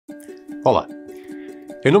Olá!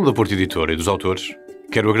 Em nome da Porto Editora e dos autores,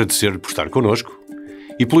 quero agradecer-lhe por estar connosco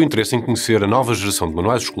e pelo interesse em conhecer a nova geração de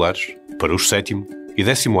manuais escolares para os 7º e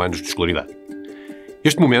 10º anos de escolaridade.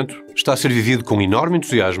 Este momento está a ser vivido com enorme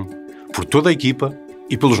entusiasmo por toda a equipa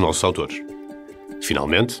e pelos nossos autores.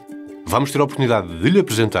 Finalmente, vamos ter a oportunidade de lhe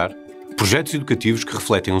apresentar projetos educativos que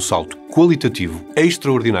refletem um salto qualitativo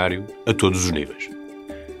extraordinário a todos os níveis.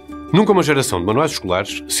 Nunca uma geração de manuais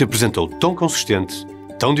escolares se apresentou tão consistente,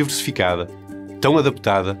 tão diversificada, tão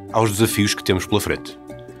adaptada aos desafios que temos pela frente.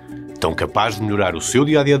 Tão capaz de melhorar o seu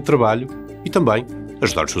dia-a-dia de trabalho e também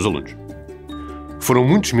ajudar os seus alunos. Foram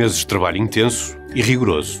muitos meses de trabalho intenso e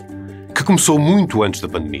rigoroso, que começou muito antes da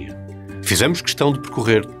pandemia. Fizemos questão de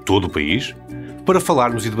percorrer todo o país para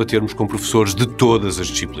falarmos e debatermos com professores de todas as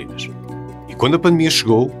disciplinas. E quando a pandemia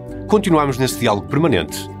chegou, continuámos nesse diálogo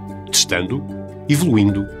permanente, testando,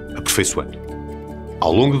 evoluindo, aperfeiçoando.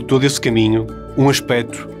 Ao longo de todo esse caminho, um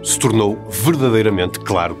aspecto se tornou verdadeiramente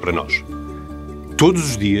claro para nós.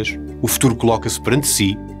 Todos os dias, o futuro coloca-se perante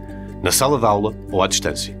si, na sala de aula ou à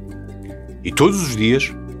distância. E todos os dias,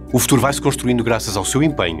 o futuro vai-se construindo graças ao seu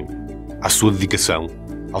empenho, à sua dedicação,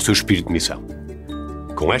 ao seu espírito de missão.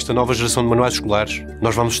 Com esta nova geração de manuais escolares,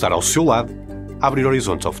 nós vamos estar ao seu lado a abrir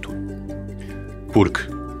horizontes ao futuro. Porque,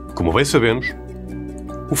 como bem sabemos,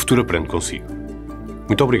 o futuro aprende consigo.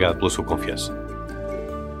 Muito obrigado pela sua confiança.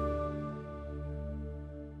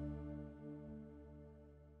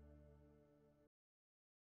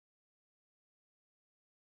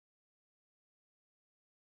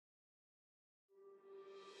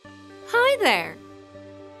 Hi there!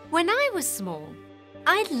 When I was small,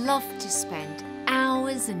 I loved to spend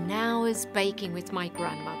hours and hours baking with my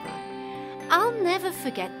grandmother. I'll never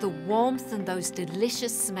forget the warmth and those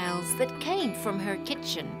delicious smells that came from her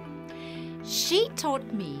kitchen. She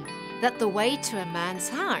taught me that the way to a man's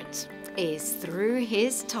heart is through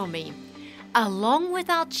his tummy, along with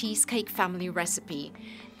our cheesecake family recipe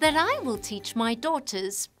that I will teach my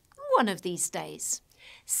daughters one of these days.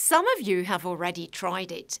 Some of you have already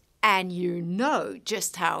tried it, and you know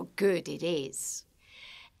just how good it is.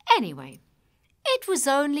 Anyway, it was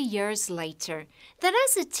only years later that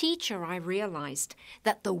as a teacher I realized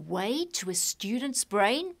that the way to a student's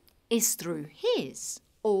brain is through his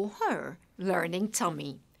or her learning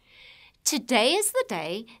tummy. Today is the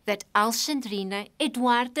day that Alexandrina,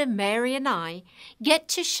 Eduarda, Mary and I get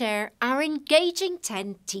to share our engaging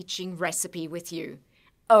 10 teaching recipe with you.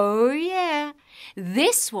 Oh yeah,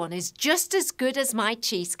 this one is just as good as my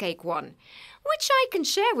cheesecake one, which I can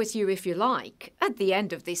share with you if you like at the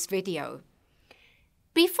end of this video.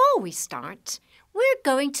 Before we start, we're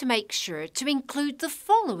going to make sure to include the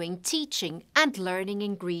following teaching and learning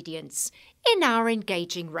ingredients in our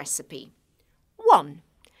engaging recipe. 1.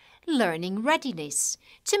 Learning readiness,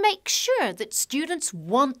 to make sure that students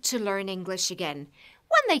want to learn English again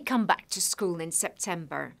when they come back to school in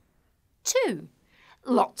September. 2.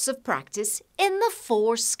 Lots of practice in the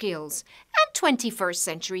 4 skills and 21st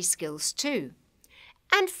century skills too.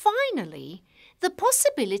 And finally, the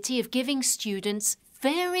possibility of giving students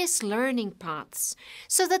various learning paths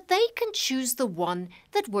so that they can choose the one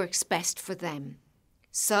that works best for them.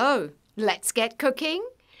 So, let's get cooking.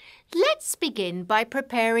 Let's begin by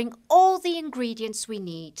preparing all the ingredients we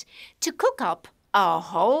need to cook up a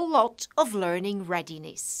whole lot of learning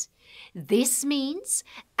readiness. This means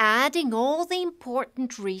adding all the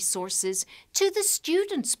important resources to the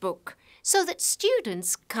student's book so that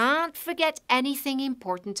students can't forget anything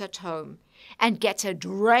important at home and get a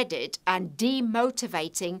dreaded and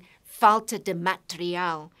demotivating falta de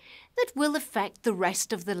material that will affect the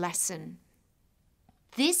rest of the lesson.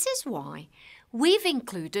 This is why we've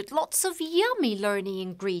included lots of yummy learning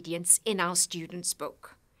ingredients in our student's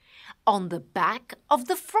book. On the back of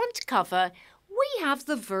the front cover, we have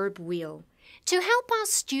the verb wheel to help our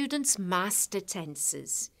students master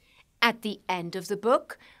tenses. At the end of the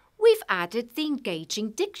book, we've added the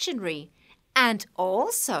engaging dictionary and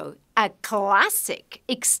also a classic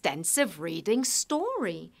extensive reading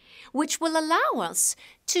story, which will allow us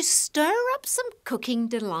to stir up some cooking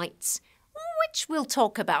delights, which we'll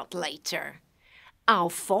talk about later. Our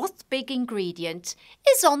 4th big ingredient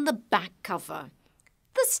is on the back cover,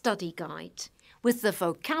 the study guide, with the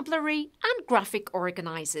vocabulary and graphic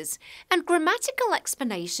organisers and grammatical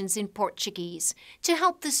explanations in Portuguese to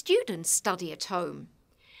help the students study at home.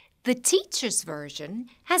 The teacher's version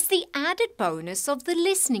has the added bonus of the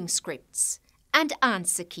listening scripts and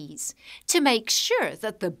answer keys to make sure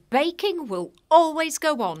that the baking will always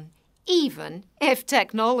go on, even if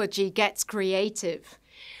technology gets creative.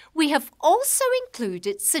 We have also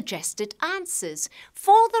included suggested answers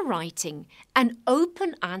for the writing and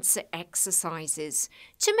open answer exercises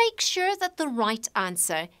to make sure that the right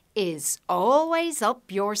answer is always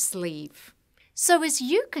up your sleeve. So as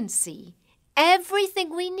you can see,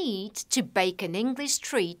 everything we need to bake an English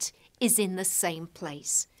treat is in the same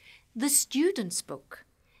place, the student's book.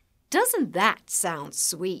 Doesn't that sound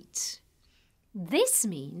sweet? This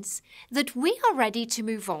means that we are ready to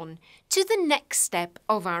move on to the next step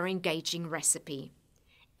of our engaging recipe.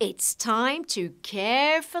 It's time to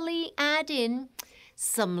carefully add in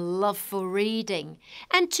some love for reading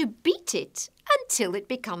and to beat it until it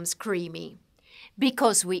becomes creamy.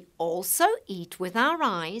 Because we also eat with our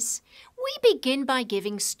eyes, we begin by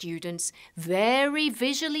giving students very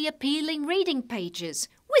visually appealing reading pages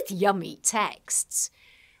with yummy texts.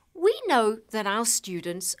 We know that our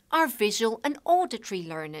students are visual and auditory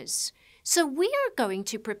learners, so we are going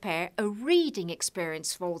to prepare a reading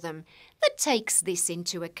experience for them that takes this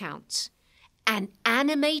into account. An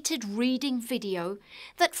animated reading video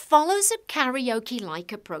that follows a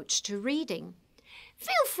karaoke-like approach to reading.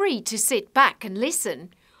 Feel free to sit back and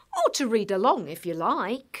listen, or to read along if you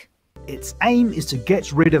like. Its aim is to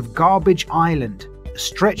get rid of Garbage Island, a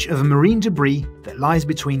stretch of marine debris that lies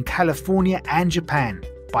between California and Japan,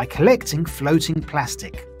 by collecting floating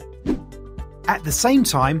plastic. At the same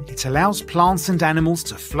time, it allows plants and animals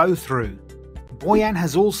to flow through. Boyan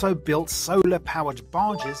has also built solar-powered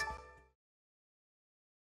barges.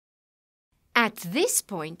 At this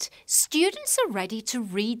point, students are ready to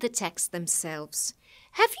read the text themselves.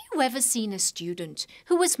 Have you ever seen a student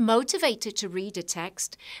who was motivated to read a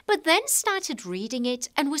text, but then started reading it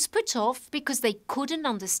and was put off because they couldn't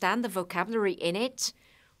understand the vocabulary in it?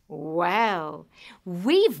 Well,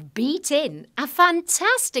 we've beat in a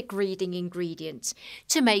fantastic reading ingredient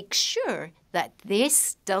to make sure that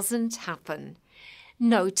this doesn't happen.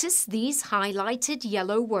 Notice these highlighted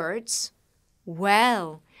yellow words?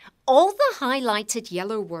 Well, all the highlighted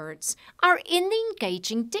yellow words are in the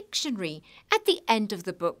engaging dictionary at the end of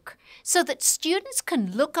the book, so that students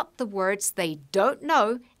can look up the words they don't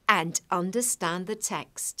know and understand the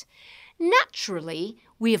text. Naturally,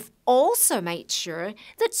 we have also made sure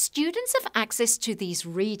that students have access to these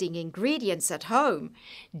reading ingredients at home,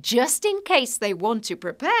 just in case they want to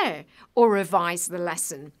prepare or revise the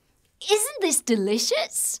lesson. Isn't this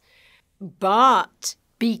delicious? But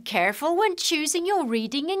be careful when choosing your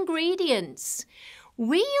reading ingredients.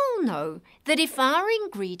 We all know that if our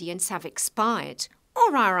ingredients have expired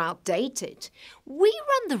or are outdated, we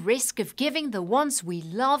run the risk of giving the ones we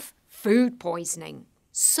love food poisoning.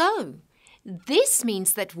 So, this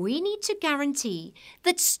means that we need to guarantee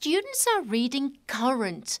that students are reading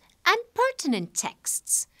current and pertinent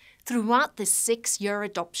texts throughout the 6-year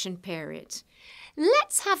adoption period.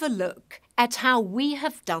 Let's have a look at how we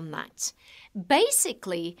have done that.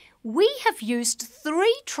 Basically, we have used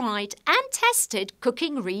 3 tried and tested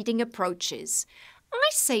cooking reading approaches. I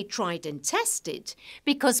say tried and tested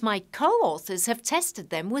because my co-authors have tested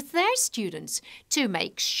them with their students to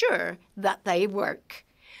make sure that they work.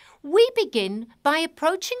 We begin by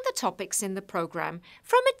approaching the topics in the programme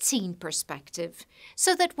from a teen perspective,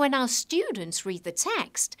 so that when our students read the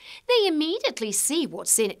text, they immediately see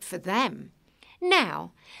what's in it for them.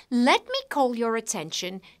 Now, let me call your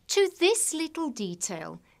attention to this little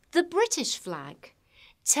detail, the British flag.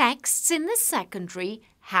 Texts in the secondary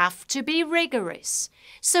have to be rigorous,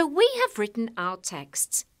 so we have written our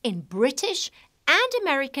texts in British and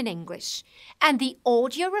American English, and the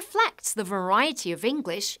audio reflects the variety of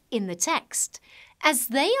English in the text, as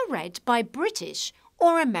they are read by British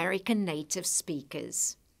or American native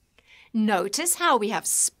speakers. Notice how we have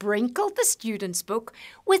sprinkled the student's book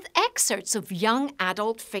with excerpts of young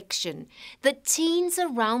adult fiction that teens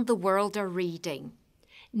around the world are reading.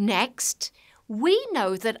 Next, we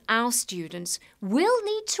know that our students will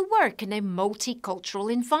need to work in a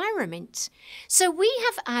multicultural environment, so we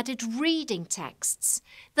have added reading texts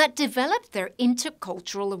that develop their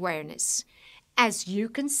intercultural awareness. As you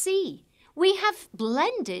can see, we have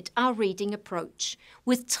blended our reading approach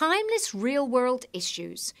with timeless real-world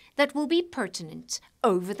issues that will be pertinent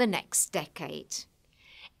over the next decade.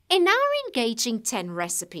 In our engaging 10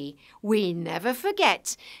 recipe, we never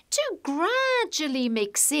forget to gradually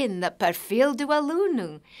mix in the perfil do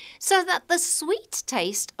aluno so that the sweet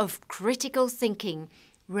taste of critical thinking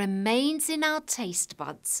remains in our taste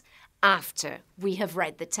buds after we have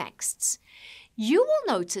read the texts. You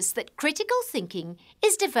will notice that critical thinking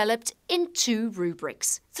is developed in 2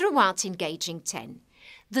 rubrics throughout engaging 10.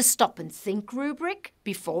 The stop and think rubric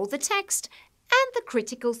before the text and the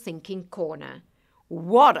critical thinking corner.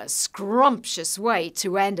 What a scrumptious way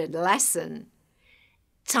to end a lesson!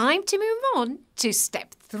 Time to move on to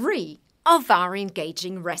step 3 of our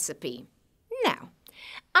engaging recipe. Now,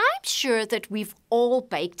 I'm sure that we've all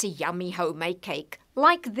baked a yummy homemade cake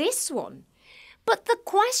like this one. But the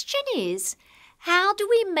question is, how do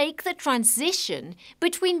we make the transition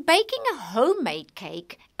between baking a homemade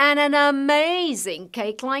cake and an amazing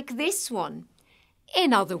cake like this one?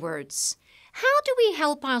 In other words, how do we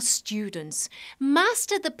help our students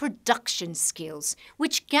master the production skills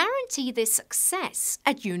which guarantee their success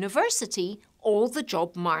at university or the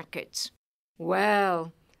job market?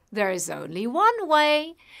 Well, there is only one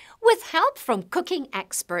way, with help from cooking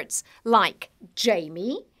experts like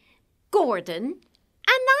Jamie, Gordon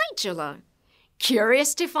and Nigella.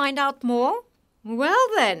 Curious to find out more? Well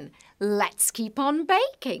then, let's keep on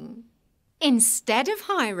baking. Instead of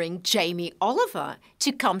hiring Jamie Oliver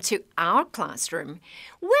to come to our classroom,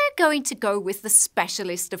 we're going to go with the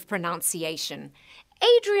specialist of pronunciation,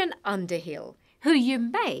 Adrian Underhill, who you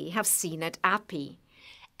may have seen at Appy.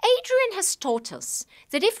 Adrian has taught us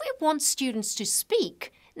that if we want students to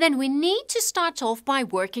speak, then we need to start off by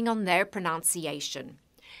working on their pronunciation.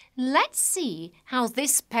 Let's see how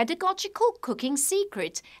this pedagogical cooking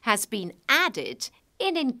secret has been added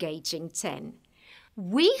in Engaging 10.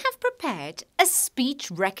 We have prepared a speech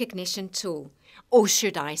recognition tool, or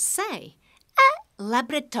should I say, a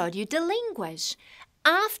laboratório de línguas,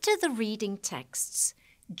 after the reading texts,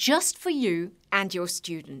 just for you and your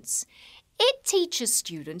students. It teaches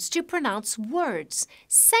students to pronounce words,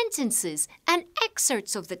 sentences, and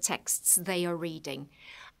excerpts of the texts they are reading.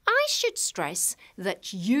 I should stress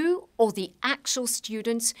that you or the actual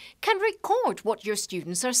students can record what your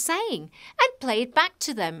students are saying and play it back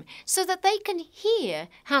to them so that they can hear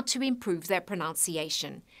how to improve their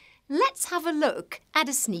pronunciation. Let's have a look at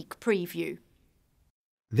a sneak preview.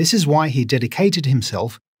 This is why he dedicated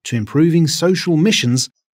himself to improving social missions.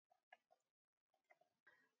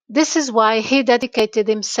 This is why he dedicated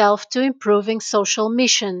himself to improving social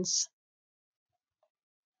missions.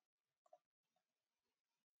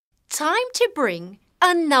 Time to bring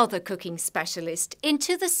another cooking specialist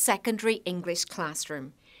into the secondary English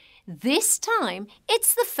classroom. This time,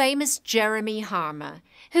 it's the famous Jeremy Harmer,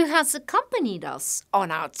 who has accompanied us on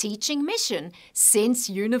our teaching mission since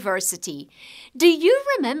university. Do you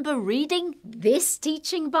remember reading this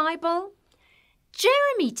teaching Bible?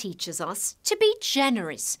 Jeremy teaches us to be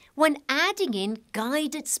generous when adding in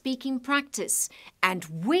guided speaking practice, and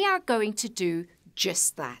we are going to do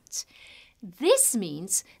just that. This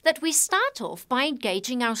means that we start off by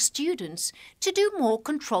engaging our students to do more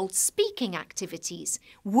controlled speaking activities,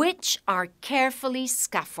 which are carefully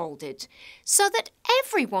scaffolded, so that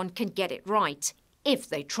everyone can get it right if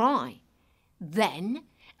they try. Then,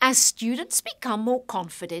 as students become more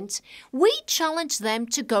confident, we challenge them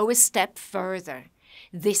to go a step further.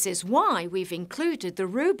 This is why we've included the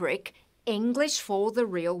rubric English for the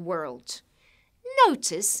Real World.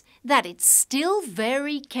 Notice that it's still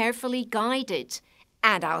very carefully guided,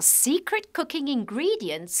 and our secret cooking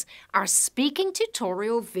ingredients are speaking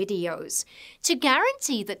tutorial videos to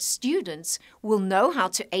guarantee that students will know how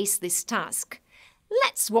to ace this task.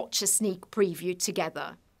 Let's watch a sneak preview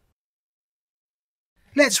together.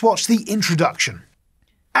 Let's watch the introduction.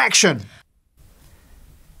 Action!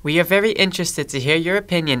 We are very interested to hear your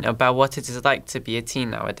opinion about what it is like to be a teen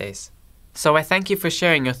nowadays. So I thank you for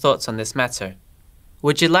sharing your thoughts on this matter.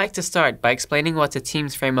 Would you like to start by explaining what a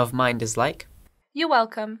teen's frame of mind is like? You're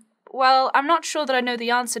welcome. Well, I'm not sure that I know the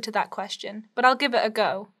answer to that question, but I'll give it a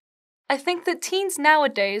go. I think that teens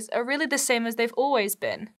nowadays are really the same as they've always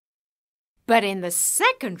been. But in the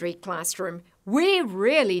secondary classroom, we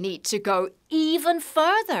really need to go even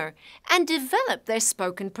further and develop their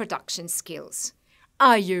spoken production skills.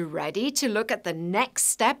 Are you ready to look at the next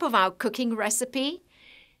step of our cooking recipe?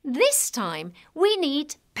 This time, we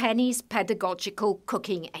need Penny's pedagogical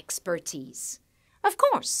cooking expertise. Of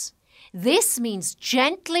course, this means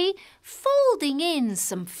gently folding in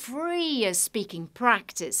some freer speaking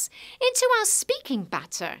practice into our speaking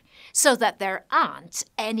batter so that there aren't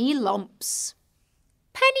any lumps.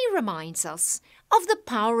 Penny reminds us of the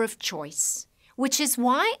power of choice, which is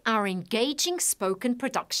why our engaging spoken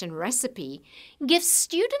production recipe gives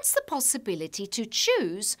students the possibility to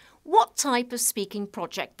choose what type of speaking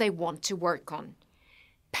project they want to work on.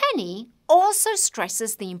 Penny also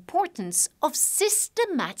stresses the importance of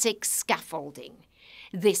systematic scaffolding.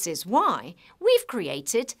 This is why we've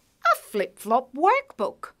created a flip-flop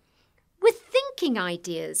workbook with thinking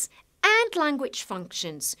ideas and language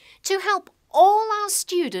functions to help all our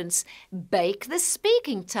students bake the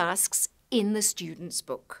speaking tasks in the student's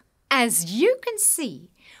book. As you can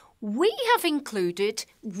see, we have included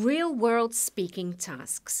real-world speaking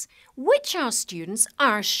tasks, which our students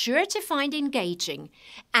are sure to find engaging,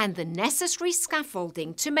 and the necessary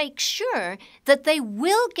scaffolding to make sure that they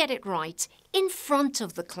will get it right in front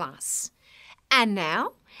of the class. And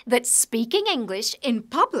now that speaking English in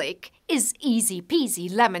public is easy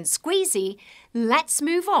peasy lemon squeezy, let's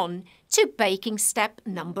move on to baking step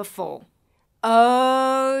number 4.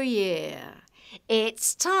 Oh yeah!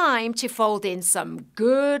 It's time to fold in some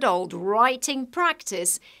good old writing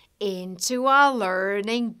practice into our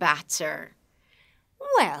learning batter.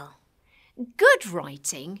 Well, good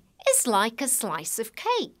writing is like a slice of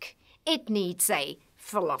cake. It needs a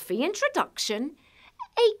fluffy introduction,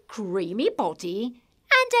 a creamy body,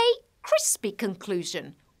 and a crispy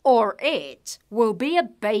conclusion, or it will be a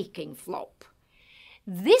baking flop.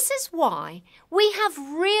 This is why we have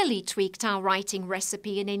really tweaked our writing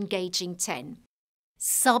recipe in Engaging 10.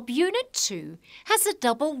 Subunit 2 has a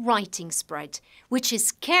double writing spread, which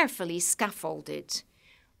is carefully scaffolded.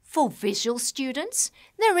 For visual students,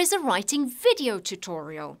 there is a writing video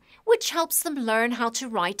tutorial, which helps them learn how to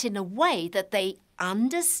write in a way that they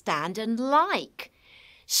understand and like.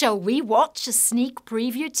 Shall we watch a sneak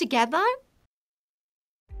preview together?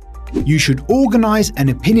 You should organise an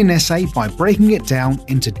opinion essay by breaking it down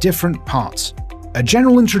into different parts. A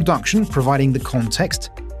general introduction providing the context,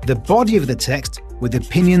 the body of the text with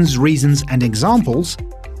opinions, reasons and examples,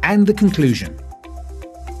 and the conclusion.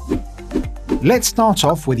 Let's start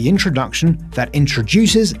off with the introduction that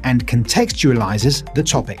introduces and contextualizes the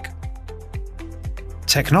topic.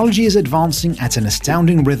 Technology is advancing at an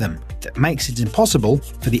astounding rhythm that makes it impossible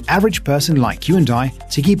for the average person like you and I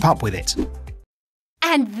to keep up with it.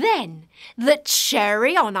 And then, the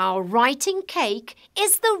cherry on our writing cake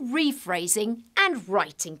is the rephrasing and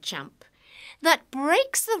writing champ that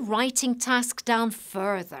breaks the writing task down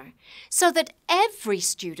further so that every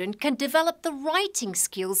student can develop the writing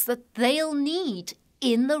skills that they'll need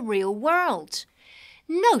in the real world.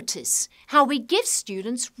 Notice how we give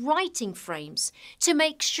students writing frames to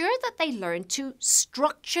make sure that they learn to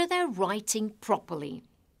structure their writing properly.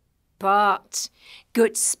 But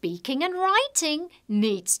good speaking and writing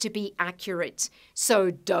needs to be accurate,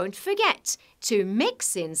 so don't forget to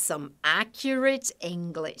mix in some accurate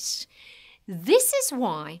English. This is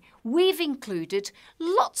why we've included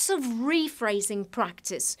lots of rephrasing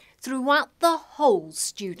practice throughout the whole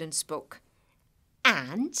student's book.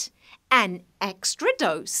 And an extra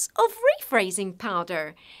dose of rephrasing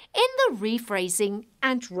powder in the rephrasing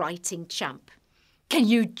and writing champ. Can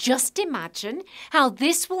you just imagine how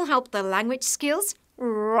this will help the language skills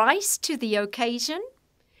rise to the occasion?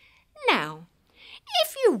 Now,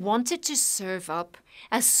 if you wanted to serve up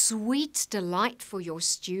a sweet delight for your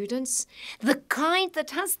students, the kind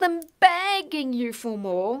that has them begging you for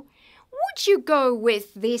more, would you go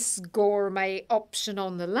with this gourmet option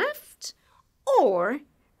on the left or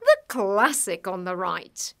the classic on the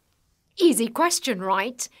right? Easy question,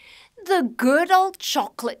 right? The good old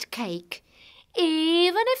chocolate cake,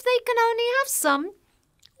 even if they can only have some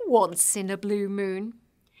once in a blue moon.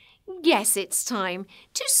 Yes, it's time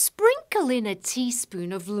to sprinkle in a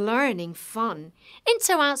teaspoon of learning fun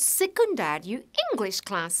into our secundário English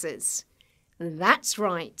classes. That's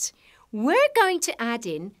right, we're going to add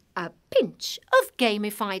in a pinch of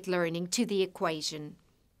gamified learning to the equation.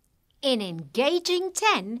 In Engaging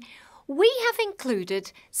 10, we have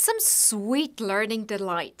included some sweet learning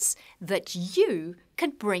delights that you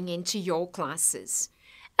can bring into your classes.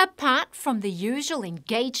 Apart from the usual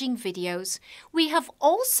engaging videos, we have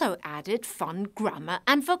also added fun grammar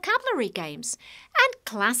and vocabulary games and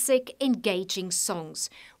classic engaging songs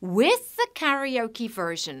with the karaoke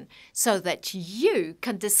version so that you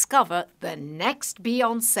can discover the next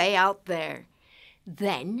Beyoncé out there.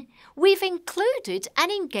 Then we've included an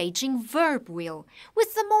engaging verb wheel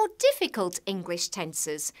with the more difficult English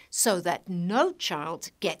tenses so that no child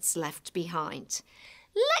gets left behind.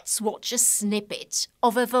 Let's watch a snippet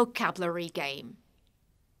of a vocabulary game.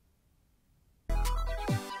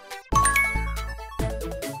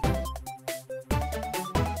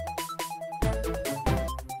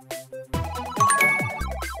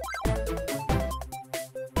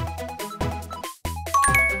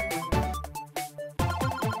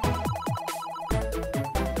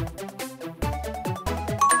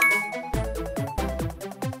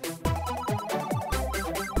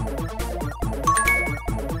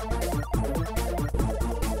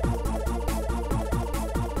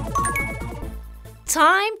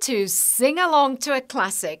 Time to sing along to a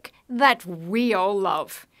classic that we all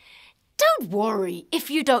love. Don't worry if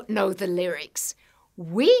you don't know the lyrics.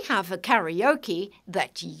 We have a karaoke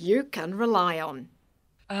that you can rely on.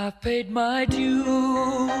 I've paid my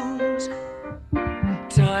dues,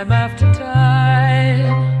 time after time.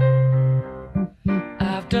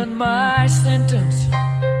 I've done my sentence,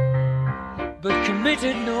 but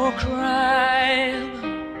committed no crime.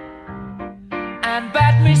 And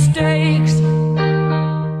bad mistakes.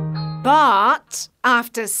 But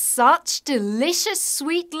after such delicious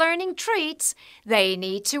sweet learning treats, they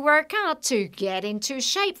need to work out to get into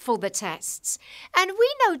shape for the tests. And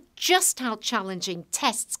we know just how challenging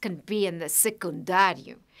tests can be in the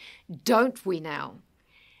secundário, don't we now?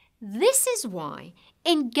 This is why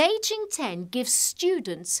Engaging 10 gives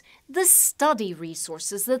students the study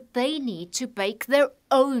resources that they need to bake their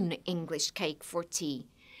own English cake for tea.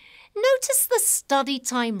 Notice the study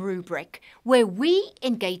time rubric, where we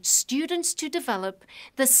engage students to develop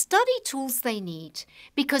the study tools they need,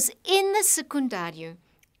 because in the secundário,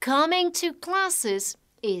 coming to classes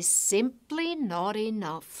is simply not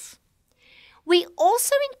enough. We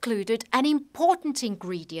also included an important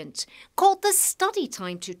ingredient called the study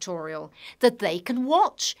time tutorial that they can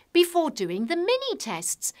watch before doing the mini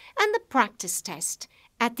tests and the practice test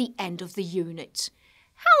at the end of the unit.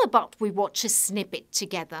 How about we watch a snippet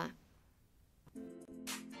together?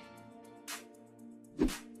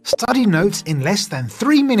 Study notes in less than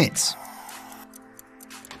 3 minutes.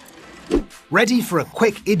 Ready for a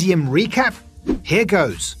quick idiom recap? Here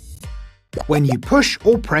goes. When you push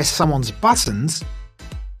or press someone's buttons,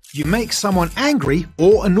 you make someone angry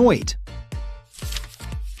or annoyed.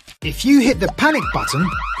 If you hit the panic button,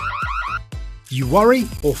 you worry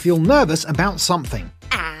or feel nervous about something.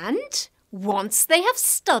 And once they have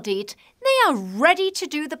studied, they are ready to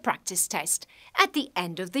do the practice test at the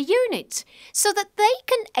end of the unit, so that they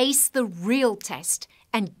can ace the real test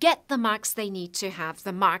and get the marks they need to have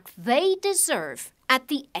the mark they deserve at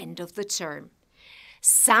the end of the term.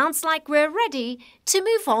 Sounds like we're ready to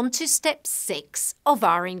move on to step 6 of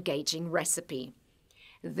our engaging recipe.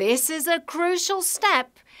 This is a crucial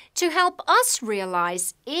step to help us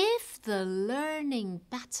realize if the learning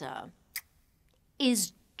batter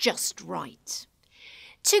is just right.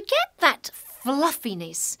 To get that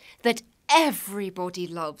fluffiness that everybody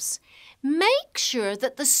loves, make sure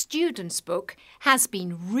that the student's book has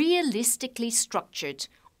been realistically structured,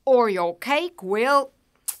 or your cake will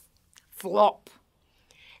flop.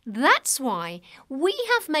 That's why we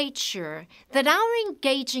have made sure that our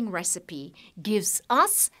engaging recipe gives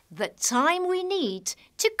us the time we need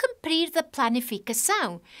to complete the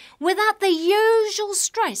planificação without the usual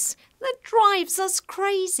stress that drives us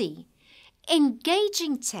crazy.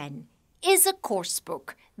 Engaging 10 is a course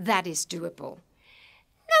book that is doable.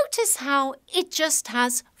 Notice how it just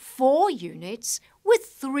has 4 units with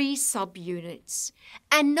 3 subunits.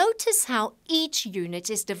 And notice how each unit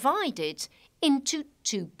is divided into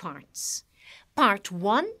 2 parts. Part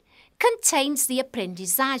 1 contains the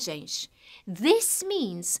aprendizagens. This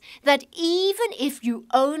means that even if you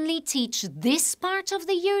only teach this part of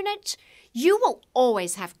the unit, you will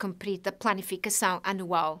always have completed the planificação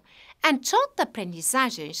anual and taught the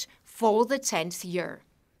aprendizagens for the 10th year.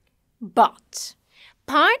 But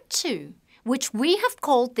Part 2, which we have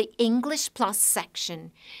called the English Plus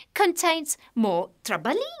section, contains more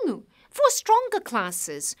trabalhinho for stronger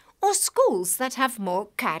classes or schools that have more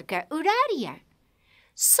carga horária.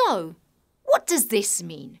 So, what does this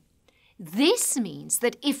mean? This means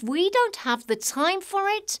that if we don't have the time for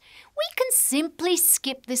it, we can simply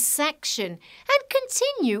skip this section and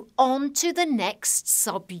continue on to the next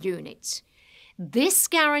subunit. This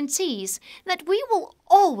guarantees that we will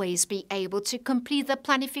always be able to complete the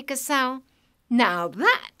planificação. Now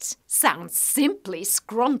that sounds simply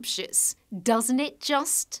scrumptious, doesn't it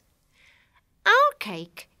just? Our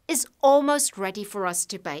cake is almost ready for us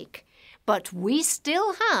to bake, but we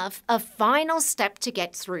still have a final step to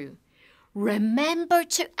get through. Remember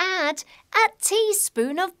to add a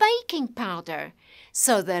teaspoon of baking powder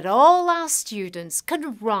so that all our students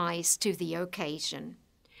can rise to the occasion.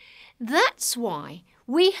 That's why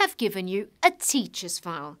we have given you a teacher's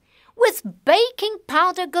file with baking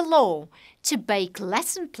powder galore to bake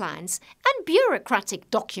lesson plans and bureaucratic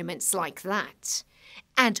documents like that.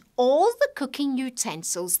 And all the cooking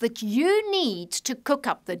utensils that you need to cook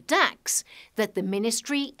up the DAX that the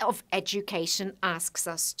Ministry of Education asks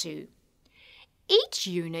us to. Each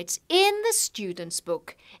unit in the student's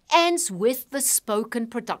book ends with the spoken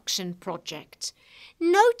production project.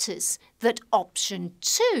 Notice that option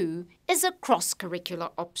 2 is a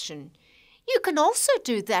cross-curricular option. You can also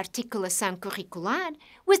do the articulação curricular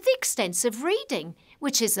with the extensive reading,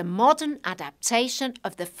 which is a modern adaptation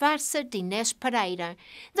of the Farsa de Inês Pereira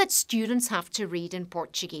that students have to read in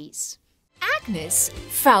Portuguese. Agnes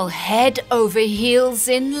fell head over heels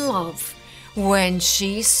in love when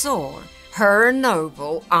she saw her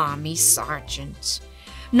noble army sergeant.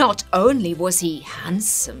 Not only was he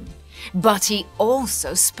handsome, but he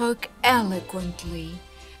also spoke eloquently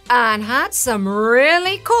and had some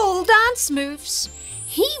really cool dance moves.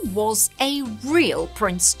 He was a real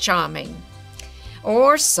Prince Charming.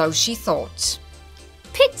 Or so she thought.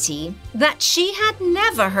 Pity that she had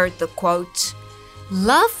never heard the quote,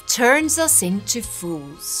 "Love turns us into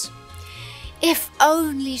fools." If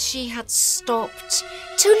only she had stopped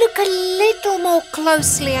to look a little more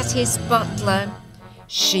closely at his butler,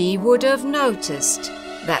 she would have noticed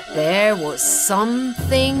that there was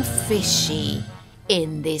something fishy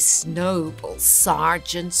in this noble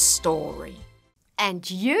sergeant's story.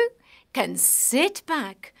 And you can sit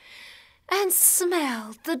back and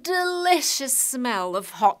smell the delicious smell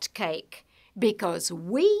of hot cake, because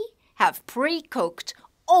we have pre-cooked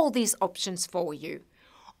all these options for you.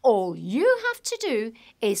 All you have to do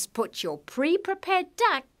is put your pre-prepared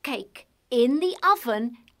cake in the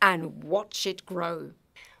oven and watch it grow.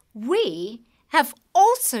 We have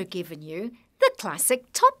also given you the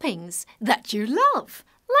classic toppings that you love,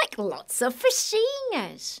 like lots of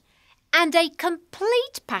fashionas, and a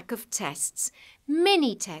complete pack of tests,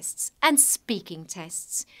 mini tests and speaking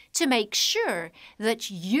tests, to make sure that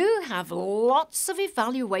you have lots of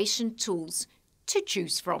evaluation tools to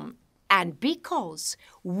choose from. And because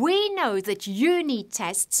we know that you need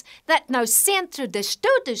tests that no Centro de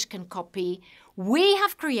Estudos can copy, we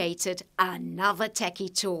have created another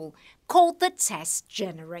techie tool called the Test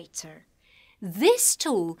Generator. This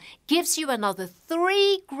tool gives you another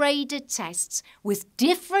 3 graded tests with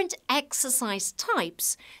different exercise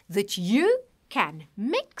types that you can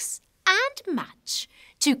mix and match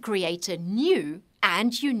to create a new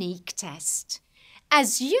and unique test.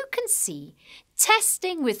 As you can see,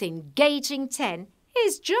 testing with Engaging 10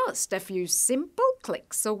 is just a few simple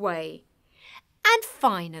clicks away. And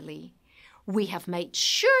finally, we have made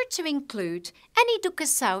sure to include an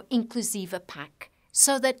Educação Inclusiva pack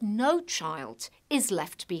so that no child is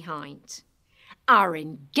left behind. Our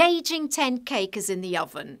Engaging 10 cake is in the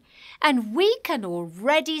oven, and we can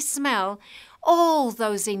already smell all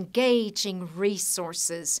those engaging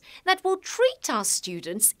resources that will treat our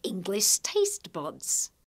students' English taste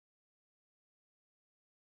buds.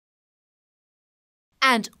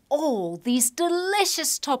 And all these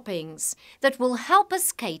delicious toppings that will help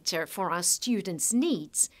us cater for our students'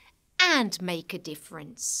 needs and make a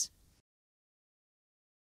difference.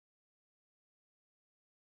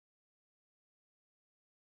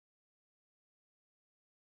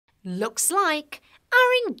 Looks like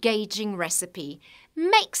our engaging recipe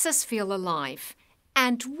makes us feel alive,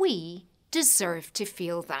 and we deserve to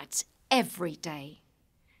feel that every day.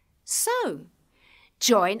 So,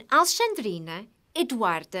 join Alexandrina,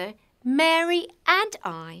 Eduarda, Mary and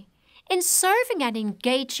I in serving an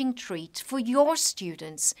engaging treat for your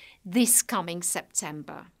students this coming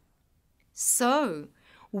September. So,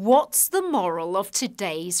 what's the moral of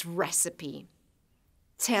today's recipe?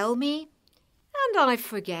 Tell me, and I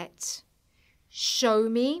forget. Show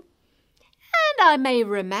me, and I may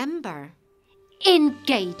remember.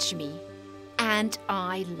 Engage me, and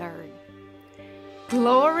I learn.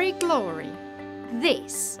 Glory, glory,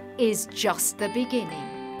 this is just the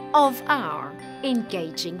beginning of our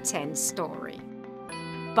Engaging 10 story.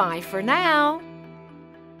 Bye for now.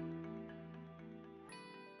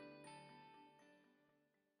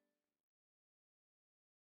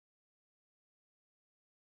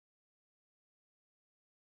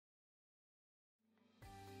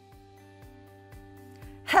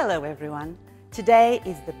 Hello everyone! Today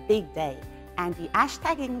is the big day and the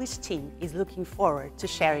 #English team is looking forward to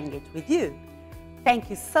sharing it with you. Thank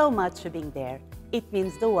you so much for being there. It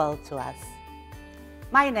means the world to us.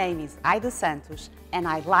 My name is Aida Santos and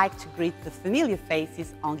I'd like to greet the familiar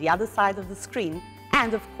faces on the other side of the screen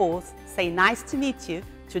and of course say nice to meet you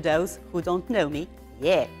to those who don't know me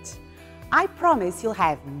yet. I promise you'll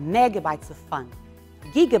have megabytes of fun,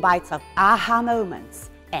 gigabytes of aha moments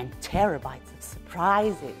and terabytes of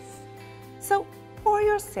surprises. So pour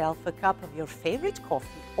yourself a cup of your favorite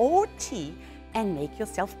coffee or tea and make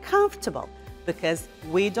yourself comfortable because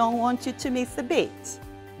we don't want you to miss a bit.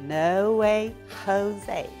 No way,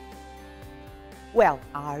 Jose. Well,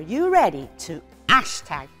 are you ready to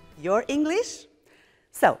 #your English?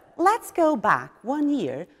 So let's go back 1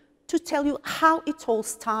 year to tell you how it all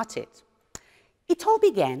started. It all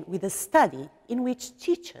began with a study in which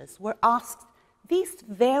teachers were asked this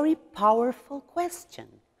very powerful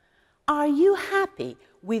question. Are you happy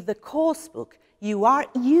with the course book you are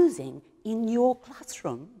using in your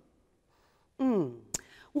classroom?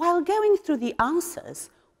 While going through the answers,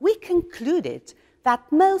 we concluded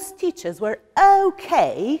that most teachers were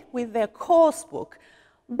okay with their coursebook,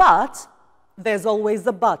 but there's always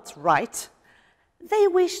a but, right? They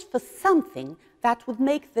wished for something that would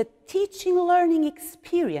make the teaching-learning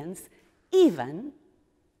experience even,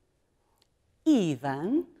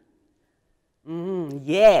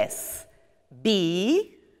 yes,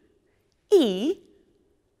 B, E,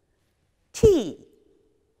 T,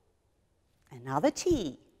 another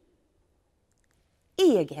T,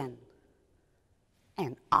 E again,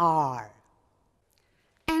 and R.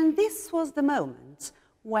 And this was the moment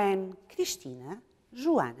when Cristina,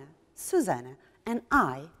 Joana, Susana, and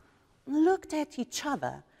I looked at each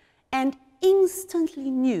other and instantly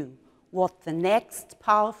knew what the next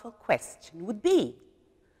powerful question would be.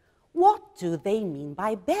 What do they mean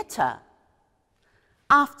by better?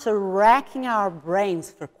 After racking our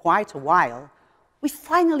brains for quite a while, we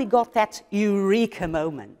finally got that eureka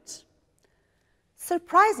moment.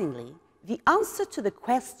 Surprisingly, the answer to the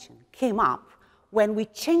question came up when we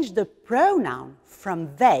changed the pronoun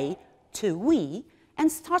from they to we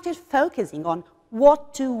and started focusing on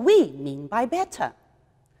what do we mean by better.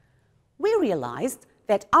 We realized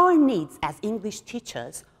that our needs as English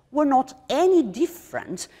teachers were not any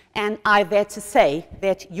different, and I dare to say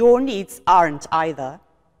that your needs aren't either.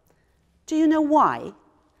 Do you know why?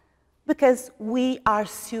 Because we are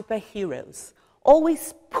superheroes,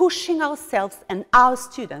 always pushing ourselves and our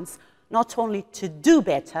students not only to do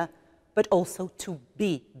better, but also to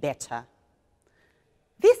be better.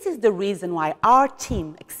 This is the reason why our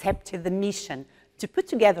team accepted the mission to put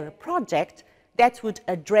together a project that would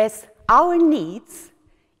address our needs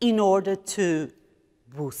in order to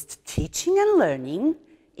boost teaching and learning,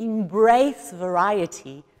 embrace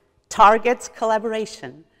variety, target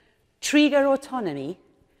collaboration, trigger autonomy,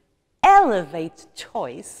 elevate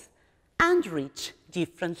choice, and reach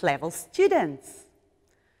different level students.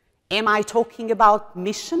 Am I talking about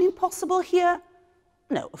Mission Impossible here?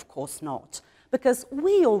 No, of course not, because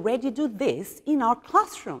we already do this in our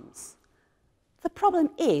classrooms. The problem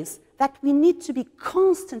is that we need to be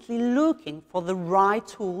constantly looking for the right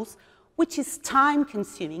tools, which is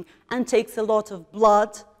time-consuming and takes a lot of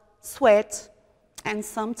blood, sweat, and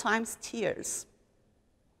sometimes tears.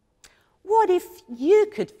 What if you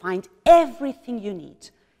could find everything you need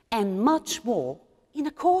and much more in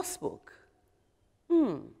a coursebook?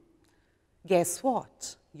 Guess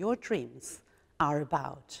what? Your dreams are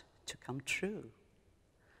about to come true.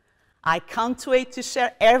 I can't wait to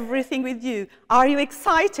share everything with you. Are you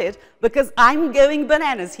excited? Because I'm going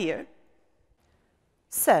bananas here.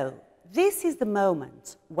 So, this is the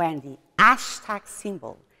moment when the hashtag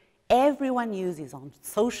symbol everyone uses on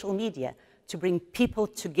social media to bring people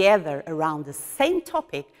together around the same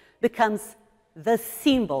topic becomes the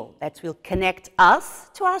symbol that will connect us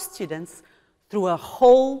to our students through a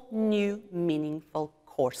whole new meaningful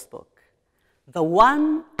coursebook. The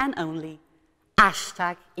one and only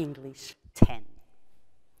hashtag English 10.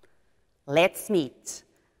 Let's meet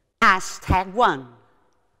hashtag 1,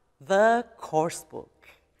 the coursebook.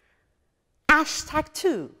 Hashtag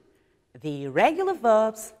 2, the irregular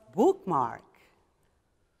verbs bookmark.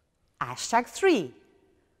 Hashtag 3,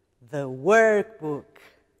 the workbook.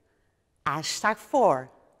 Hashtag 4,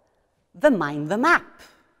 the mind the map.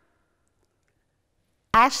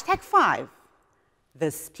 Hashtag 5,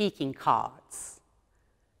 the speaking cards.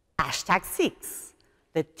 Hashtag 6,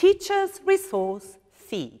 the teacher's resource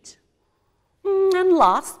feed. And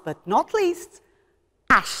last but not least,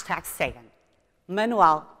 hashtag 7,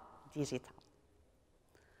 manual digital.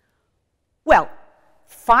 Well,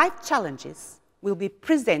 5 challenges will be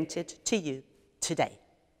presented to you today.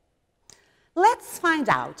 Let's find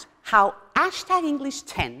out how hashtag English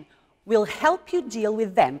 10 will help you deal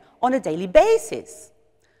with them on a daily basis.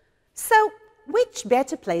 So, which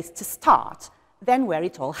better place to start than where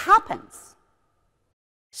it all happens?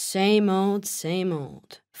 Same old, same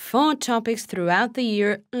old. 4 topics throughout the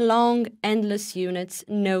year, long, endless units,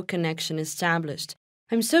 no connection established.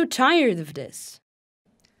 I'm so tired of this.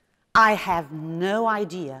 I have no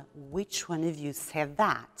idea which one of you said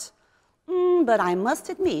that, but I must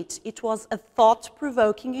admit it was a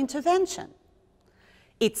thought-provoking intervention.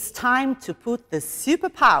 It's time to put the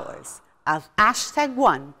superpowers of hashtag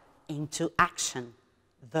 1 into action,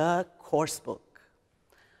 the coursebook.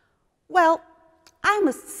 Well, I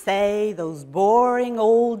must say those boring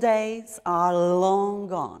old days are long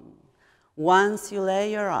gone. Once you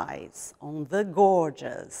lay your eyes on the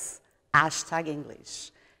gorgeous hashtag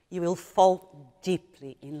English, you will fall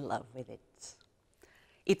deeply in love with it.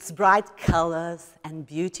 Its bright colors and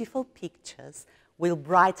beautiful pictures will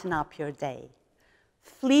brighten up your day.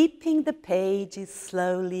 Flipping the pages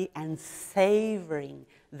slowly and savoring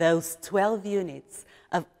those 12 units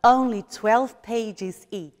of only 12 pages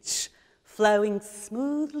each, flowing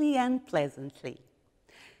smoothly and pleasantly.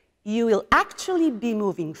 You will actually be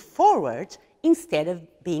moving forward instead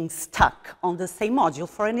of being stuck on the same module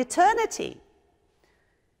for an eternity.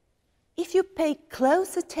 If you pay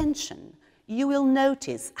close attention, you will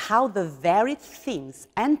notice how the varied themes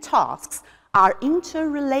and tasks are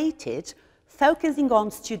interrelated, focusing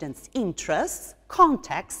on students' interests,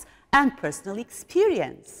 contexts, and personal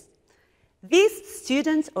experience. This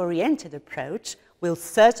student-oriented approach will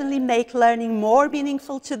certainly make learning more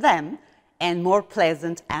meaningful to them and more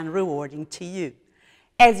pleasant and rewarding to you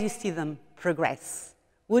as you see them progress.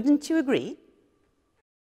 Wouldn't you agree?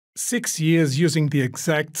 6 years using the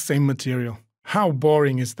exact same material. How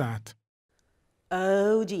boring is that?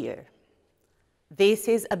 Oh dear. This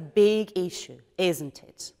is a big issue, isn't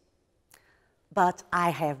it? But I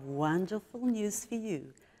have wonderful news for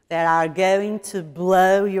you that are going to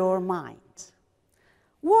blow your mind.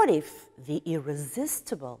 What if the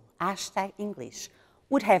irresistible #English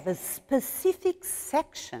would have a specific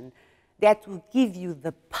section that would give you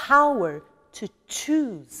the power to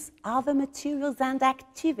choose other materials and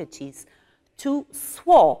activities to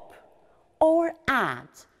swap or add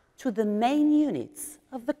to the main units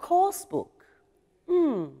of the course book?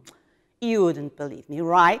 You wouldn't believe me,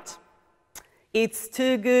 right? It's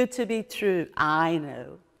too good to be true, I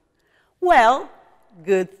know. Well,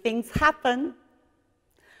 good things happen.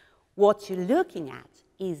 What you're looking at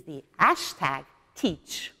is the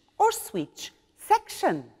 #teach or switch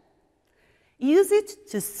section. Use it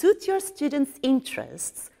to suit your students'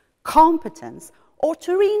 interests, competence, or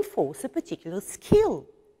to reinforce a particular skill.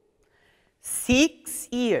 6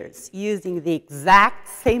 years using the exact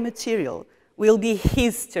same material will be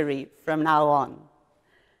history from now on.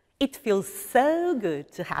 It feels so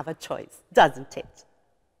good to have a choice, doesn't it?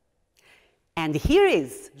 And here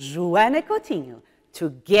is Joana Coutinho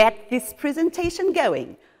to get this presentation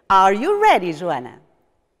going. Are you ready, Joana?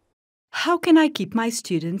 How can I keep my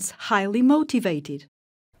students highly motivated?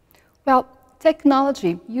 Well,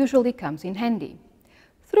 technology usually comes in handy.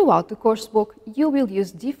 Throughout the coursebook, you will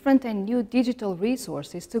use different and new digital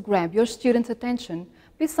resources to grab your students' attention,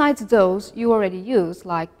 besides those you already use,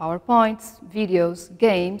 like PowerPoints, videos,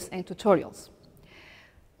 games, and tutorials.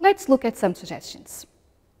 Let's look at some suggestions.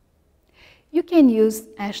 You can use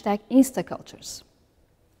 #Instacultures.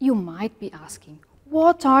 You might be asking,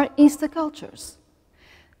 what are Instacultures?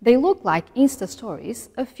 They look like Insta stories,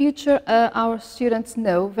 a feature our students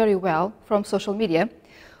know very well from social media,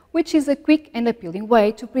 which is a quick and appealing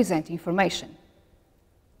way to present information.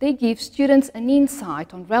 They give students an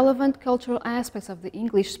insight on relevant cultural aspects of the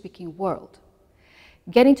English-speaking world.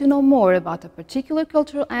 Getting to know more about a particular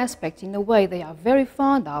cultural aspect in a way they are very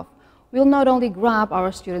fond of will not only grab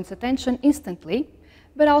our students' attention instantly,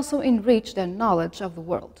 but also enrich their knowledge of the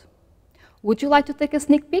world. Would you like to take a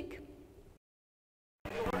sneak peek?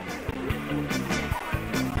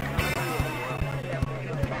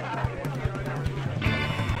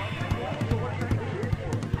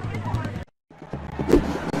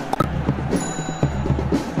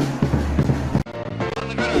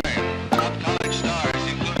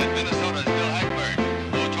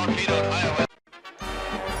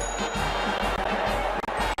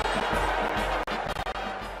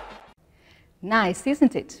 Nice,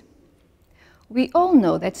 isn't it? We all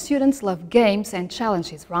know that students love games and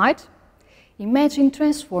challenges, right? Imagine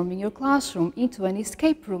transforming your classroom into an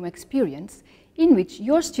escape room experience in which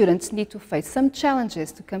your students need to face some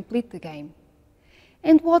challenges to complete the game.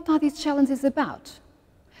 And what are these challenges about?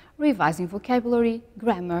 Revising vocabulary,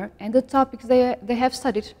 grammar, and the topics they have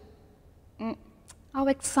studied. How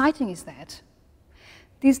exciting is that?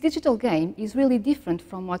 This digital game is really different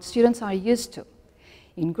from what students are used to.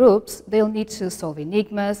 In groups, they'll need to solve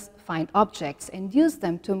enigmas, find objects, and use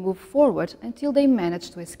them to move forward until they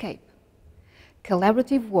manage to escape.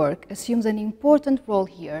 Collaborative work assumes an important role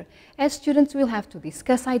here, as students will have to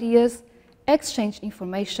discuss ideas, exchange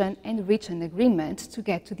information, and reach an agreement to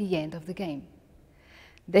get to the end of the game.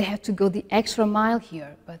 They have to go the extra mile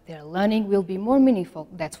here, but their learning will be more meaningful,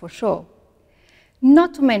 that's for sure.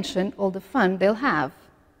 Not to mention all the fun they'll have.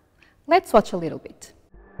 Let's watch a little bit.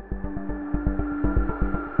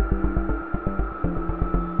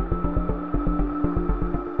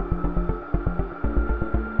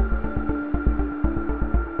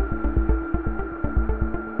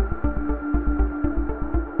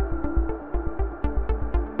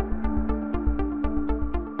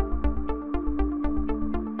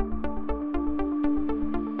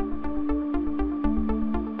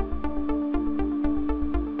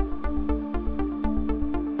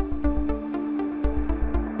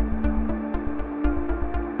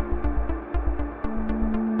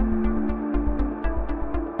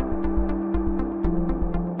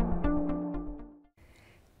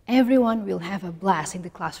 Everyone will have a blast in the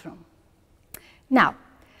classroom. Now,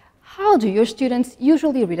 how do your students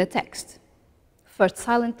usually read a text? First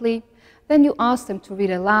silently, then you ask them to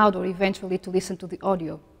read aloud or eventually to listen to the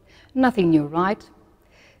audio. Nothing new, right?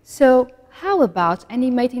 So, how about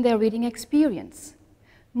animating their reading experience?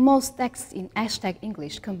 Most texts in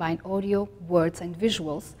 #English combine audio, words, and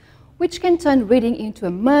visuals, which can turn reading into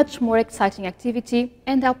a much more exciting activity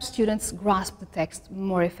and help students grasp the text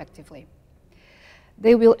more effectively.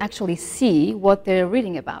 They will actually see what they're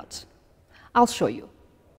reading about. I'll show you.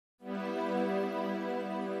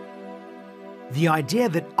 The idea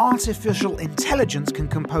that artificial intelligence can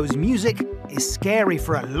compose music is scary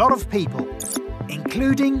for a lot of people,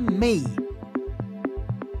 including me.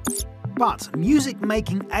 But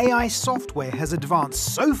music-making AI software has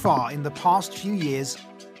advanced so far in the past few years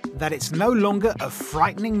that it's no longer a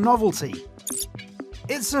frightening novelty.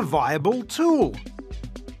 It's a viable tool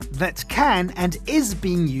that can and is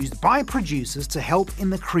being used by producers to help in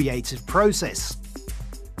the creative process.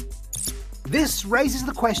 This raises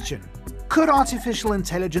the question, could artificial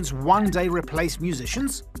intelligence one day replace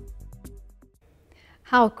musicians?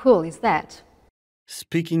 How cool is that?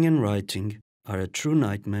 Speaking and writing are a true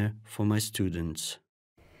nightmare for my students.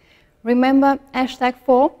 Remember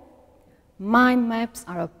 #4? Mind maps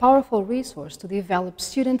are a powerful resource to develop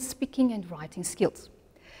students' speaking and writing skills.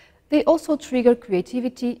 They also trigger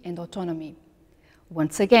creativity and autonomy.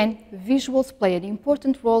 Once again, visuals play an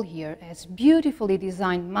important role here, as beautifully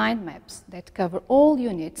designed mind maps that cover all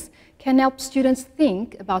units can help students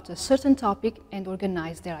think about a certain topic and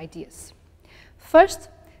organize their ideas. First,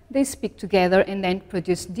 they speak together and then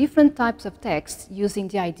produce different types of texts using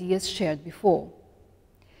the ideas shared before.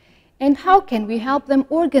 And how can we help them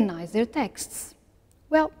organize their texts?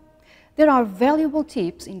 Well, there are valuable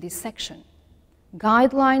tips in this section.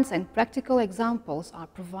 Guidelines and practical examples are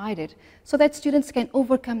provided so that students can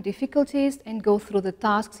overcome difficulties and go through the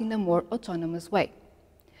tasks in a more autonomous way.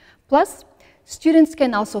 Plus, students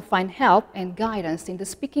can also find help and guidance in the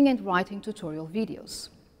speaking and writing tutorial videos.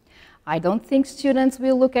 I don't think students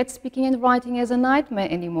will look at speaking and writing as a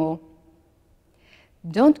nightmare anymore.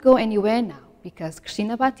 Don't go anywhere now, because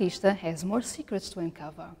Cristina Batista has more secrets to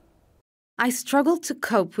uncover. I struggle to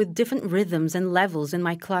cope with different rhythms and levels in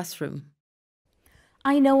my classroom.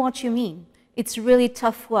 I know what you mean. It's really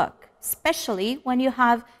tough work, especially when you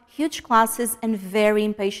have huge classes and very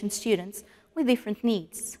impatient students with different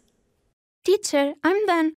needs. Teacher, I'm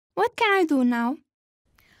done. What can I do now?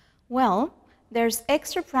 Well, there's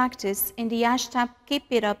extra practice in the #Keep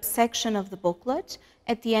It Up section of the booklet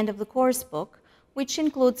at the end of the course book, which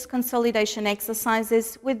includes consolidation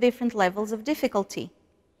exercises with different levels of difficulty.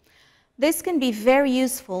 This can be very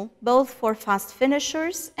useful both for fast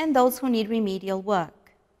finishers and those who need remedial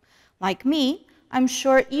work. Like me, I'm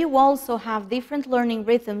sure you also have different learning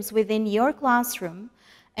rhythms within your classroom,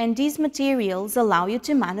 and these materials allow you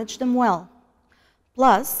to manage them well.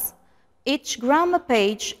 Plus, each grammar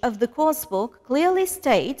page of the course book clearly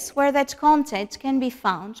states where that content can be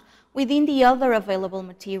found within the other available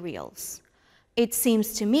materials. It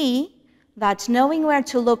seems to me that knowing where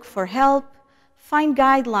to look for help, find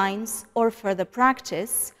guidelines, or further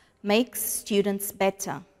practice makes students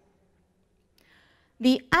better.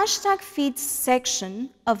 The #Feeds section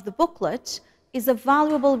of the booklet is a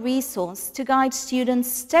valuable resource to guide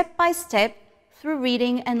students step by step through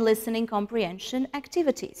reading and listening comprehension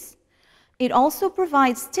activities. It also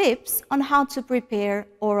provides tips on how to prepare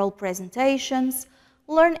oral presentations,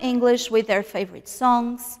 learn English with their favorite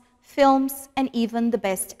songs, films, and even the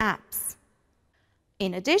best apps.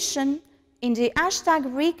 In addition, in the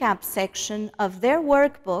 #Recap section of their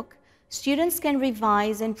workbook, students can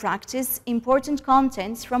revise and practice important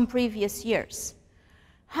contents from previous years.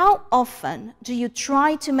 How often do you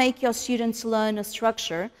try to make your students learn a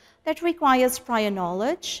structure that requires prior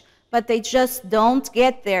knowledge, but they just don't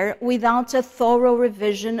get there without a thorough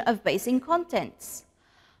revision of basic contents?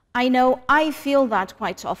 I know I feel that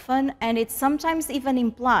quite often, and it sometimes even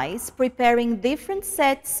implies preparing different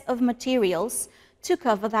sets of materials to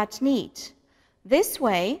cover that need. This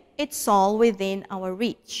way, it's all within our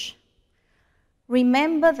reach.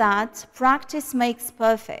 Remember that practice makes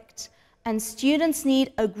perfect, and students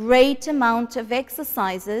need a great amount of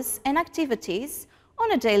exercises and activities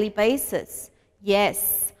on a daily basis.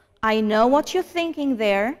 Yes, I know what you're thinking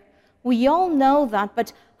there. We all know that,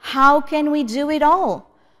 but how can we do it all?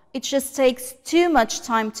 It just takes too much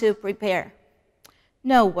time to prepare.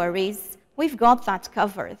 No worries, we've got that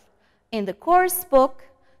covered. In the course book,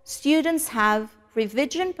 students have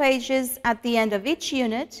revision pages at the end of each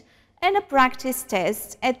unit and a practice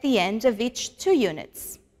test at the end of each 2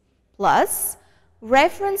 units. Plus,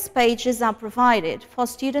 reference pages are provided for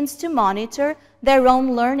students to monitor their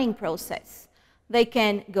own learning process. They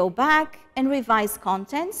can go back and revise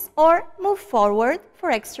contents or move forward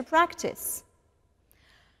for extra practice.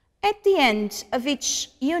 At the end of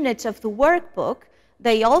each unit of the workbook,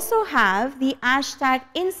 they also have the hashtag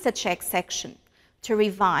InstaCheck section to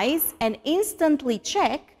revise and instantly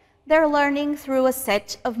check their learning through a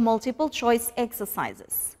set of multiple choice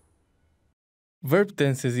exercises. Verb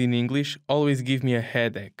tenses in English always give me a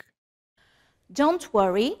headache. Don't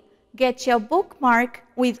worry, get your bookmark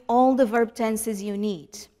with all the verb tenses you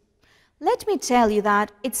need. Let me tell you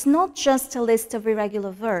that it's not just a list of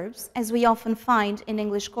irregular verbs, as we often find in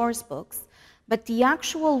English course books, but the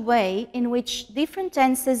actual way in which different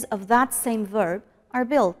tenses of that same verb are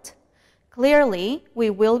built. Clearly, we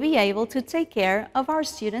will be able to take care of our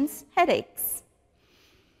students' headaches.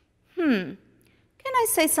 Can I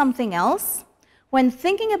say something else? When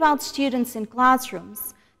thinking about students in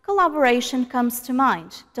classrooms, collaboration comes to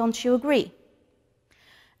mind, don't you agree?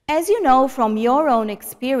 As you know from your own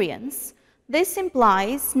experience, this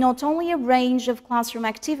implies not only a range of classroom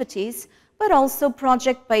activities, but also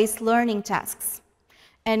project-based learning tasks.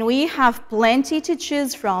 And we have plenty to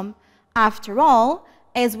choose from. After all,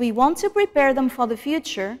 as we want to prepare them for the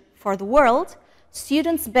future, for the world,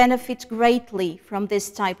 students benefit greatly from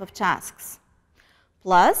this type of tasks.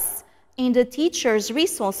 Plus, in the teacher's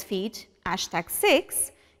resource feed,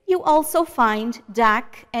 #6, you also find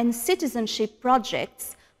DAC and citizenship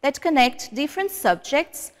projects that connect different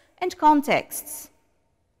subjects and contexts.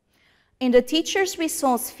 In the teacher's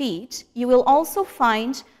resource feed, you will also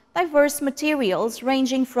find diverse materials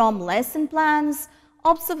ranging from lesson plans,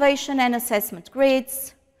 observation and assessment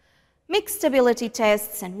grids, mixed ability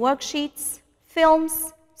tests and worksheets,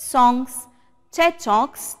 films, songs, TED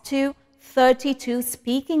Talks to 32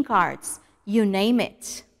 speaking cards, you name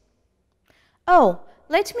it. Oh,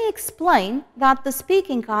 let me explain that the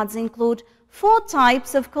speaking cards include 4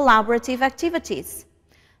 types of collaborative activities: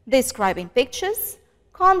 describing pictures,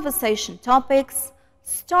 conversation topics,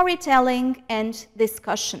 storytelling, and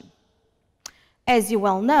discussion. As you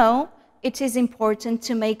well know, it is important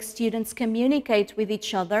to make students communicate with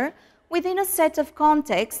each other within a set of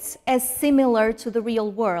contexts as similar to the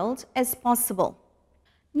real world as possible.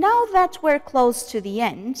 Now that we're close to the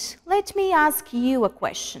end, let me ask you a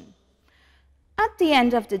question. At the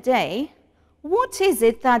end of the day, what is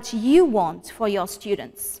it that you want for your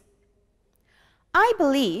students? I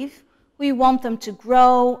believe we want them to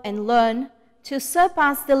grow and learn, to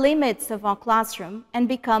surpass the limits of our classroom and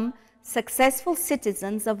become successful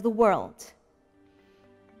citizens of the world.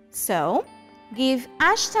 So, give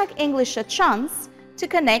 #English a chance to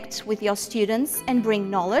connect with your students and bring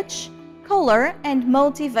knowledge, color, and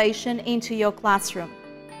motivation into your classroom.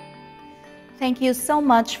 Thank you so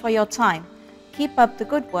much for your time. Keep up the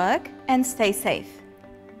good work and stay safe.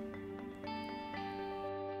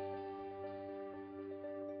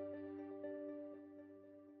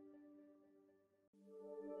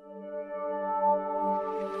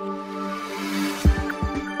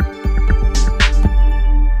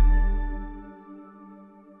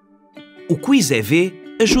 O Quiz EV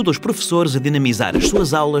ajuda os professores a dinamizar as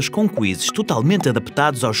suas aulas com quizzes totalmente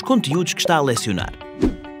adaptados aos conteúdos que está a lecionar.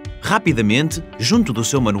 Rapidamente, junto do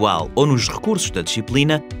seu manual ou nos recursos da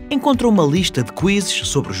disciplina, encontra uma lista de quizzes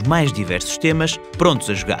sobre os mais diversos temas prontos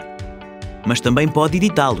a jogar. Mas também pode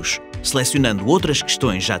editá-los, selecionando outras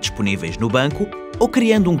questões já disponíveis no banco ou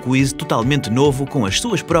criando um quiz totalmente novo com as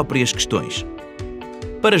suas próprias questões.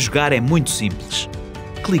 Para jogar é muito simples.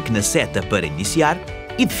 Clique na seta para iniciar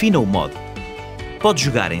e defina o modo. Pode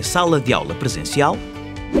jogar em sala de aula presencial,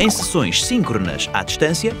 em sessões síncronas à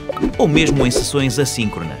distância ou mesmo em sessões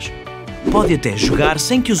assíncronas. Pode até jogar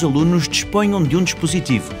sem que os alunos disponham de um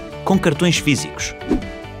dispositivo, com cartões físicos.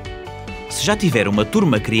 Se já tiver uma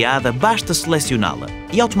turma criada, basta selecioná-la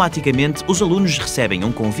e automaticamente os alunos recebem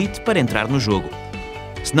um convite para entrar no jogo.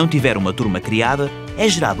 Se não tiver uma turma criada, é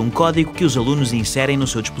gerado um código que os alunos inserem no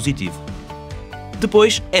seu dispositivo.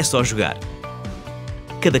 Depois é só jogar.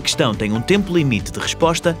 Cada questão tem um tempo limite de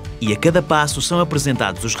resposta e a cada passo são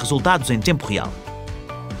apresentados os resultados em tempo real.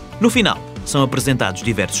 No final, são apresentados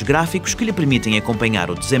diversos gráficos que lhe permitem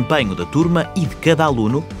acompanhar o desempenho da turma e de cada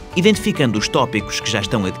aluno, identificando os tópicos que já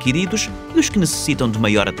estão adquiridos e os que necessitam de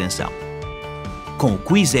maior atenção. Com o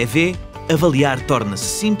Quiz EV, avaliar torna-se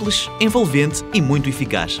simples, envolvente e muito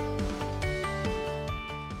eficaz.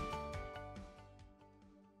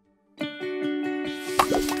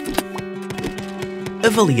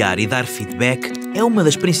 Avaliar e dar feedback é uma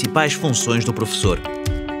das principais funções do professor.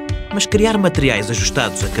 Mas criar materiais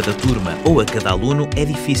ajustados a cada turma ou a cada aluno é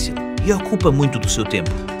difícil e ocupa muito do seu tempo.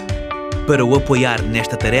 Para o apoiar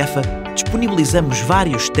nesta tarefa, disponibilizamos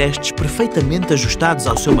vários testes perfeitamente ajustados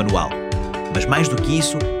ao seu manual, mas mais do que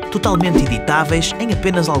isso, totalmente editáveis em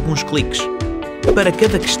apenas alguns cliques. Para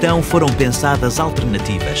cada questão foram pensadas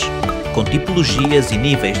alternativas, com tipologias e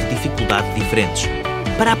níveis de dificuldade diferentes,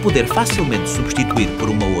 para a poder facilmente substituir por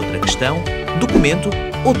uma outra questão, documento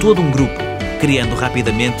ou todo um grupo, criando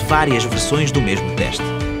rapidamente várias versões do mesmo teste.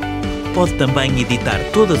 Pode também editar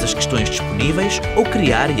todas as questões disponíveis ou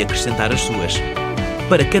criar e acrescentar as suas.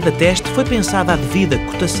 Para cada teste foi pensada a devida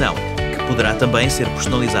cotação, que poderá também ser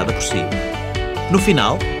personalizada por si. No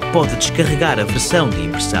final, pode descarregar a versão de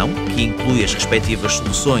impressão, que inclui as respectivas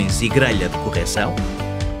soluções e grelha de correção,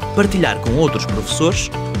 partilhar com outros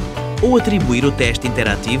professores ou atribuir o teste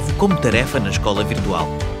interativo como tarefa na escola virtual.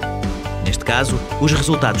 Neste caso, os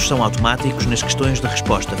resultados são automáticos nas questões de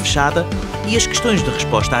resposta fechada e as questões de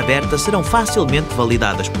resposta aberta serão facilmente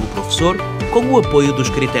validadas pelo professor com o apoio dos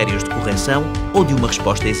critérios de correção ou de uma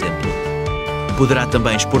resposta exemplo. Poderá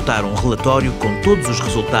também exportar um relatório com todos os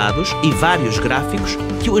resultados e vários gráficos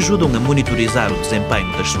que o ajudam a monitorizar o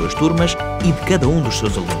desempenho das suas turmas e de cada um dos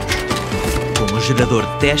seus alunos. Com o gerador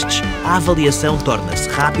de testes, a avaliação torna-se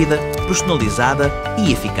rápida, personalizada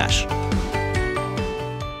e eficaz.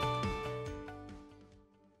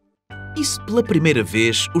 E se pela primeira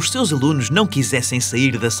vez os seus alunos não quisessem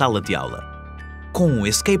sair da sala de aula? Com o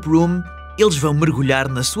Escape Room, eles vão mergulhar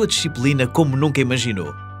na sua disciplina como nunca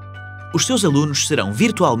imaginou. Os seus alunos serão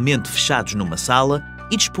virtualmente fechados numa sala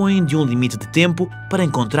e dispõem de um limite de tempo para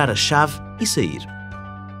encontrar a chave e sair.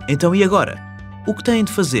 Então e agora? O que têm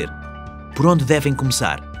de fazer? Por onde devem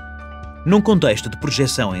começar? Num contexto de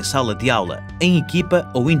projeção em sala de aula, em equipa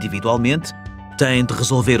ou individualmente, têm de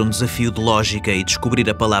resolver um desafio de lógica e descobrir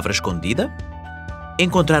a palavra escondida?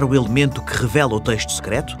 Encontrar o elemento que revela o texto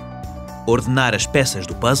secreto? Ordenar as peças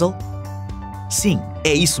do puzzle? Sim,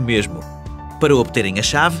 é isso mesmo. Para obterem a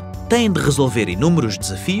chave, têm de resolver inúmeros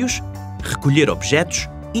desafios, recolher objetos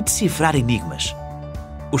e decifrar enigmas.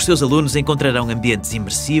 Os seus alunos encontrarão ambientes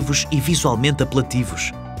imersivos e visualmente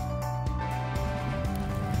apelativos.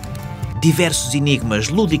 Diversos enigmas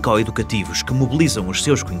lúdico-educativos que mobilizam os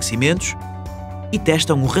seus conhecimentos e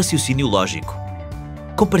testam o raciocínio lógico.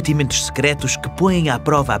 Compartimentos secretos que põem à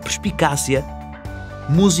prova a perspicácia,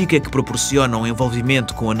 música que proporciona um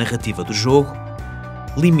envolvimento com a narrativa do jogo,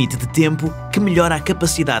 limite de tempo que melhora a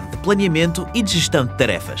capacidade de planeamento e de gestão de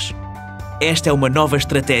tarefas. Esta é uma nova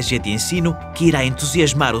estratégia de ensino que irá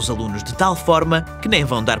entusiasmar os alunos de tal forma que nem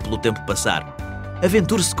vão dar pelo tempo passar.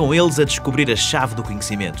 Aventure-se com eles a descobrir a chave do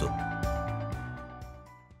conhecimento.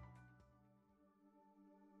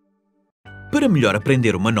 Para melhor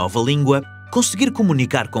aprender uma nova língua, conseguir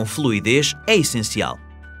comunicar com fluidez é essencial.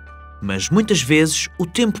 Mas muitas vezes o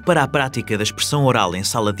tempo para a prática da expressão oral em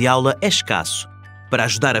sala de aula é escasso. Para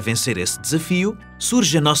ajudar a vencer esse desafio,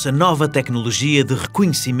 surge a nossa nova tecnologia de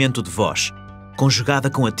reconhecimento de voz, conjugada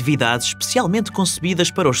com atividades especialmente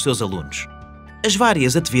concebidas para os seus alunos. As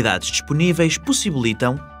várias atividades disponíveis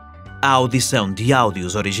possibilitam a audição de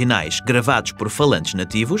áudios originais gravados por falantes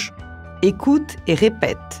nativos, Écoute et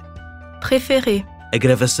répète. Préféré. A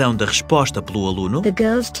gravação da resposta pelo aluno, The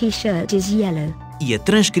girl's t-shirt is yellow. E a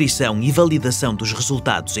transcrição e validação dos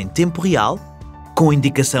resultados em tempo real, com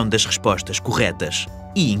indicação das respostas corretas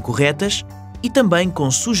e incorretas e também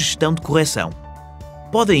com sugestão de correção.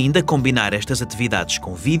 Pode ainda combinar estas atividades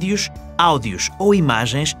com vídeos, áudios ou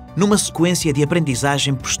imagens numa sequência de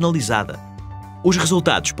aprendizagem personalizada. Os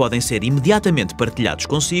resultados podem ser imediatamente partilhados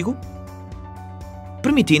consigo,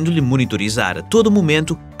 permitindo-lhe monitorizar a todo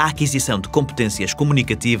momento a aquisição de competências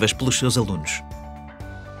comunicativas pelos seus alunos.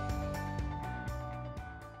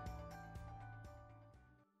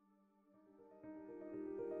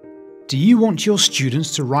 Do you want your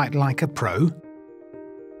students to write like a pro?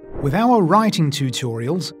 With our writing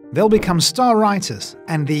tutorials, they'll become star writers,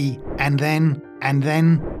 and the and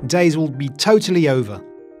then days will be totally over.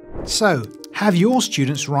 So, have your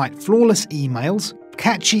students write flawless emails,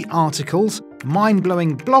 catchy articles,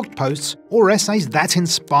 mind-blowing blog posts, or essays that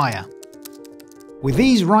inspire. With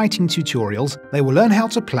these writing tutorials, they will learn how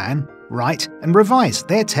to plan, write, and revise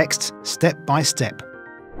their texts step by step,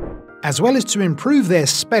 as well as to improve their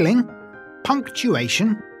spelling,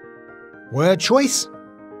 punctuation, word choice,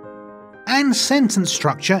 and sentence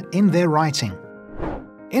structure in their writing.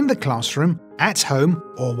 In the classroom, at home,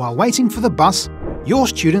 or while waiting for the bus, your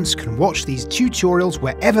students can watch these tutorials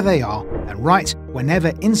wherever they are and write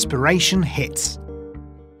whenever inspiration hits.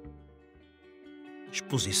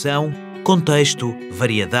 Exposição, contexto,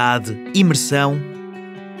 variedade, imersão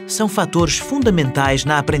são fatores fundamentais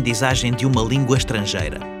na aprendizagem de uma língua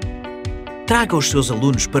estrangeira. traga os seus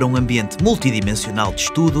alunos para um ambiente multidimensional de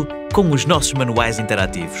estudo com os nossos manuais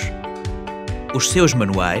interativos. Os seus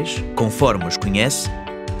manuais, conforme os conhece,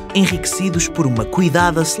 enriquecidos por uma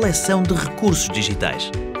cuidada seleção de recursos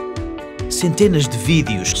digitais. Centenas de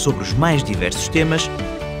vídeos sobre os mais diversos temas,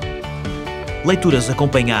 leituras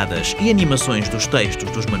acompanhadas e animações dos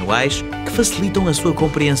textos dos manuais que facilitam a sua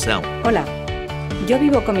compreensão. Hola, yo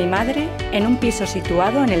vivo con mi madre en un piso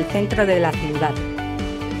situado en el centro de la ciudad.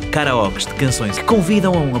 Karaokes de canções que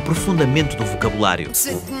convidam a um aprofundamento do vocabulário.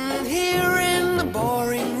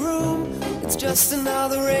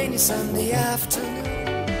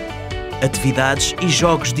 Atividades e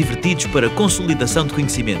jogos divertidos para consolidação de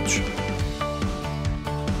conhecimentos.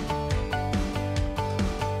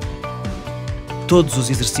 Todos os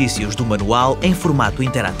exercícios do manual em formato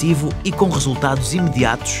interativo e com resultados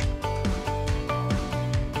imediatos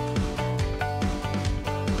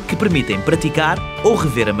que permitem praticar ou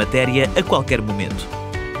rever a matéria a qualquer momento.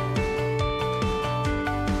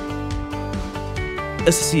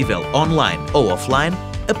 Acessível online ou offline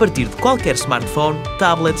a partir de qualquer smartphone,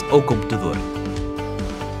 tablet ou computador.